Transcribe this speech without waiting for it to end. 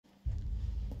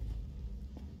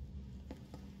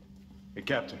Hey,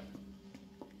 Captain.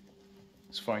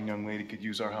 This fine young lady could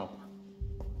use our help.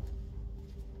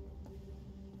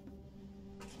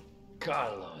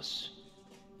 Carlos,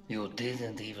 you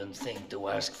didn't even think to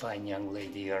ask fine young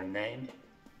lady her name?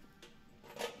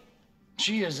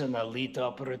 She is an elite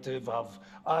operative of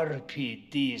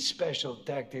RPD, Special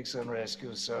Tactics and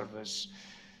Rescue Service.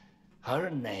 Her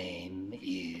name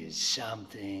is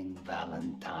something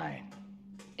Valentine.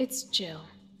 It's Jill.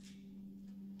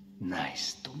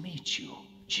 Nice to meet you,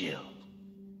 Jill.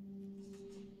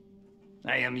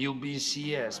 I am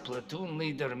UBCS, Platoon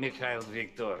Leader Mikhail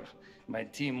Victor. My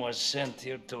team was sent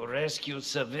here to rescue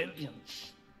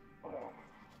civilians.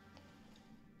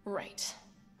 Right.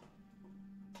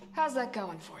 How's that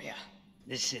going for you?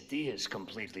 The city is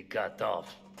completely cut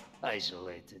off,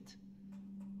 isolated.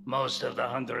 Most of the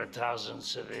 100,000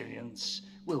 civilians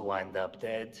will wind up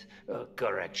dead.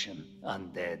 Correction,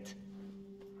 undead.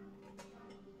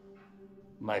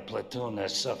 My platoon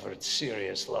has suffered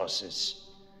serious losses.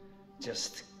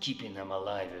 Just keeping them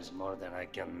alive is more than I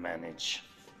can manage.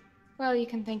 Well, you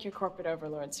can thank your corporate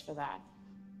overlords for that.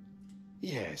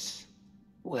 Yes.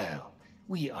 Well,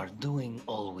 we are doing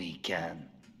all we can.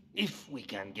 If we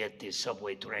can get this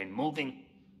subway train moving,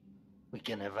 we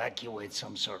can evacuate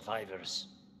some survivors.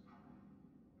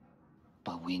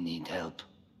 But we need help.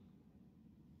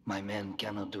 My men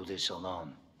cannot do this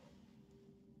alone.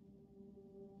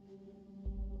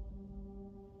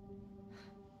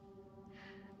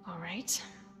 All right.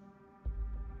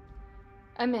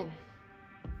 I'm in.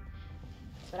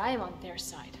 But I am on their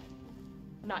side,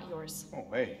 not yours. Oh,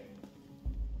 hey.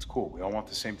 It's cool. We all want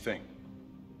the same thing.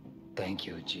 Thank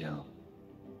you, Jill.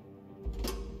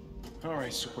 All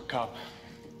right, Super Cop.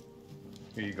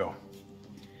 Here you go.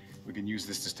 We can use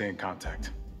this to stay in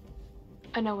contact.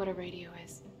 I know what a radio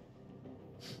is.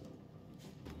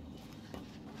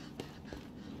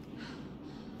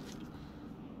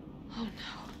 Oh no.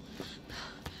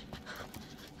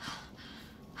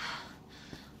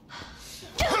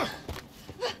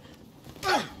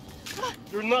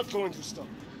 You're not going to stop.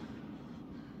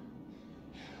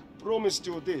 Promised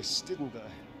you this, didn't I?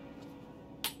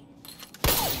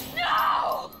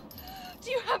 No! Do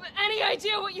you have any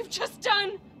idea what you've just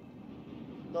done?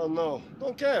 No,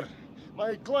 don't care.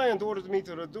 My client ordered me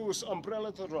to reduce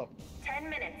umbrella to rub. 10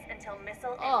 minutes until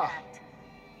missile impact.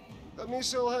 The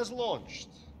missile has launched.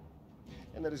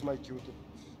 And that is my cue to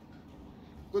leave.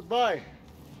 Goodbye,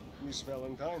 Miss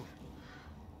Valentine.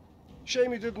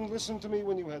 Shame you didn't listen to me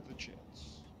when you had the chance.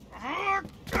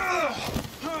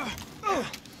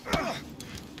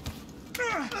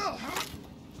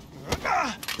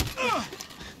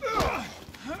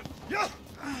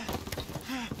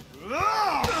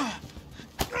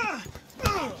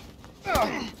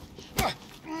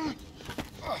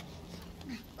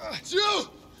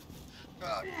 Jill!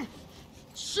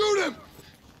 Shoot him!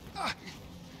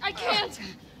 I can't!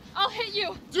 I'll hit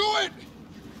you! Do it!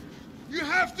 You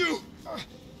have to!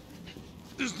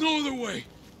 There's no other way.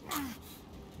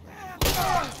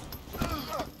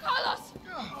 Carlos!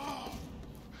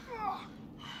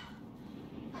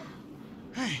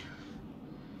 Hey,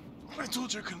 I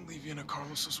told you I couldn't leave you in a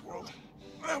Carlos's world.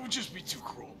 That would just be too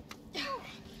cruel.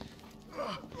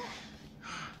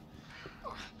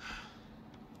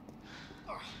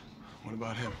 What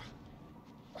about him?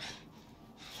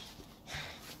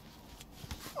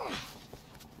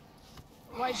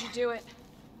 Why'd you do it?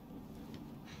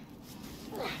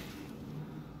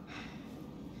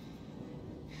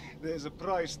 There's a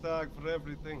price tag for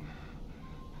everything.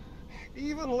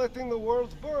 Even letting the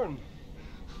world burn.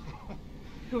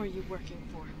 Who are you working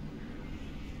for?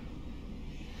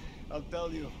 I'll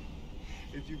tell you,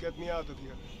 if you get me out of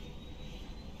here.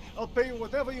 I'll pay you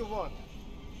whatever you want.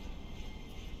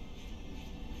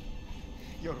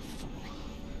 You're a fool.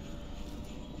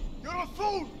 You're a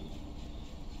fool!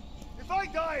 If I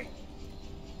die,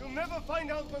 you'll never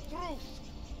find out the truth.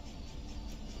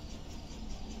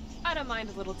 I don't mind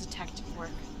a little detective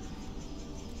work.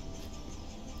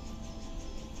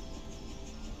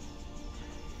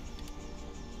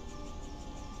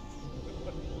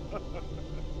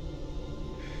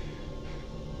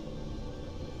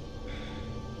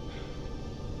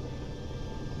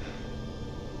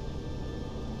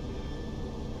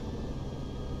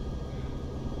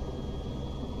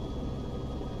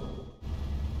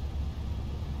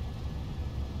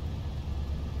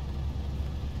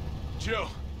 Jill,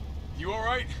 you all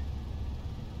right?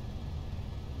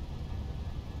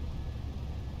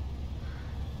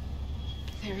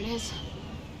 There it is.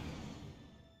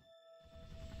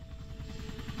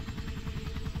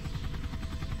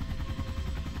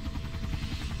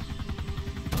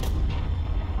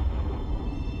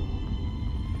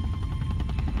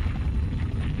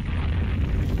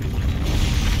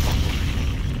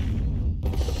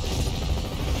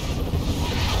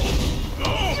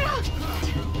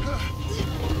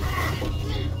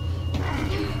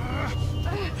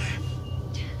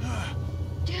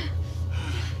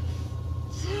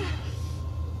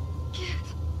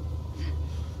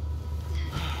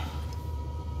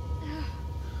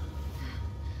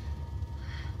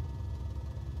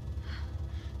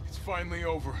 finally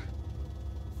over.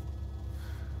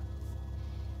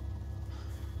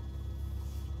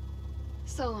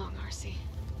 So long, RC.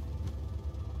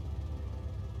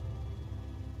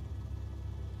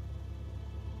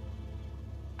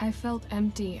 I felt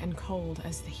empty and cold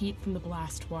as the heat from the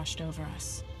blast washed over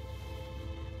us.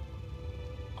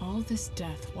 All this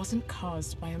death wasn't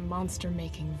caused by a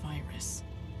monster-making virus.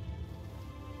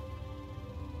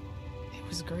 It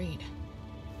was greed.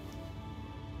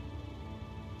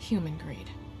 Human greed.